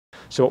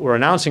So what we're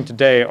announcing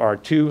today are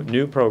two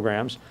new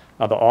programs,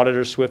 the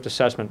Auditor Swift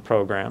Assessment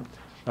Program,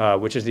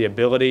 which is the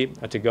ability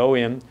to go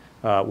in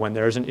when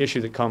there's an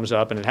issue that comes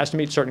up, and it has to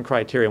meet certain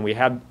criteria, and we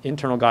have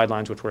internal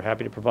guidelines which we're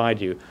happy to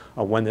provide you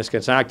when this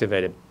gets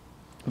activated.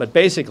 But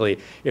basically,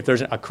 if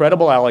there's a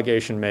credible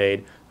allegation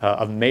made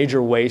of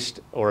major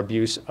waste or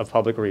abuse of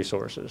public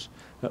resources,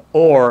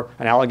 or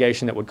an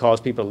allegation that would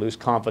cause people to lose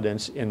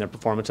confidence in the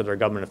performance of their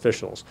government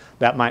officials,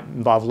 that might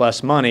involve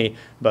less money,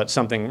 but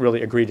something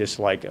really egregious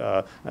like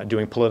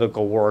doing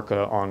political work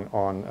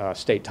on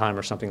state time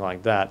or something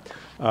like that.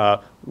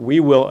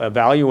 We will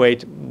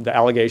evaluate the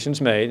allegations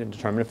made and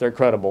determine if they're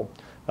credible.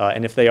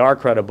 And if they are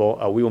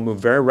credible, we will move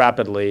very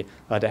rapidly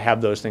to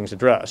have those things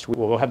addressed.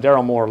 We'll have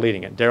Daryl Moore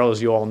leading it. Daryl,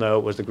 as you all know,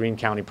 was the Greene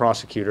County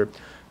prosecutor.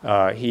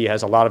 He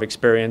has a lot of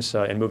experience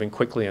in moving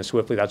quickly and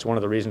swiftly. That's one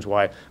of the reasons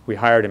why we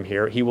hired him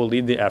here. He will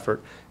lead the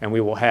effort, and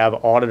we will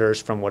have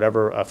auditors from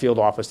whatever field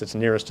office that's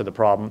nearest to the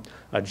problem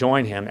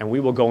join him, and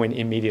we will go in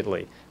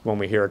immediately when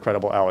we hear a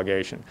credible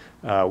allegation.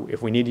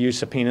 If we need to use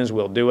subpoenas,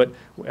 we'll do it.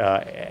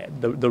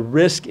 The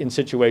risk in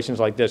situations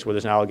like this, where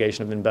there's an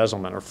allegation of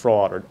embezzlement or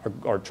fraud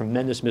or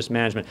tremendous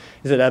mismanagement,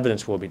 is that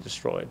evidence will be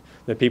destroyed,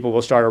 that people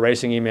will start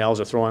erasing emails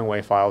or throwing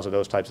away files or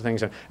those types of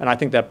things. And I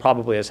think that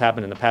probably has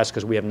happened in the past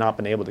because we have not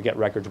been able to get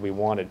records we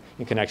wanted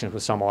in connection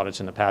with some audits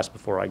in the past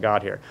before I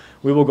got here.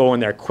 We will go in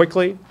there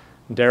quickly.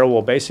 Daryl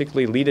will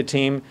basically lead a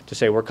team to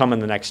say we're coming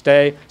the next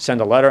day,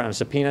 send a letter and a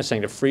subpoena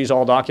saying to freeze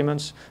all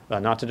documents,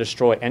 not to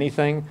destroy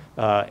anything,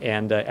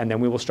 and then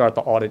we will start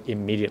the audit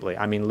immediately.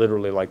 I mean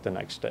literally like the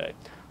next day.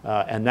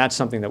 And that's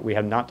something that we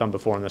have not done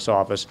before in this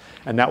office,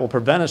 and that will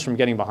prevent us from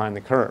getting behind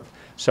the curve.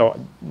 So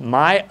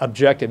my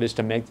objective is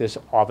to make this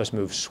office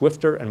move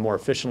swifter and more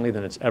efficiently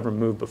than it's ever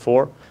moved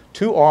before.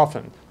 Too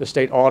often, the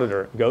state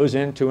auditor goes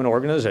into an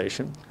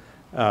organization,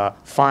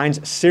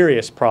 finds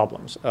serious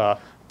problems,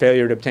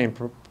 failure to obtain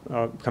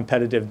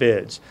competitive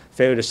bids,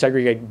 failure to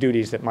segregate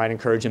duties that might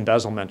encourage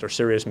embezzlement or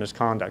serious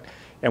misconduct.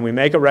 And we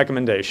make a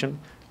recommendation.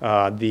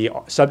 The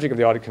subject of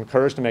the audit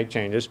concurs to make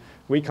changes.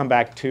 We come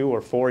back 2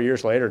 or 4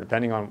 years later,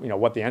 depending on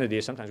what the entity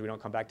is. Sometimes we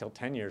don't come back till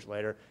 10 years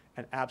later,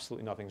 and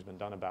absolutely nothing's been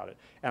done about it.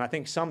 And I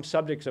think some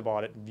subjects of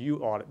audits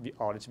view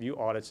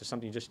audits as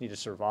something you just need to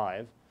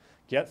survive,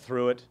 get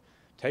through it,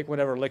 take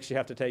whatever licks you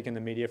have to take in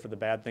the media for the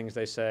bad things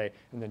they say,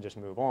 and then just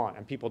move on.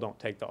 And people don't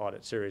take the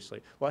audit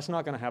seriously. Well, that's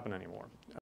not going to happen anymore.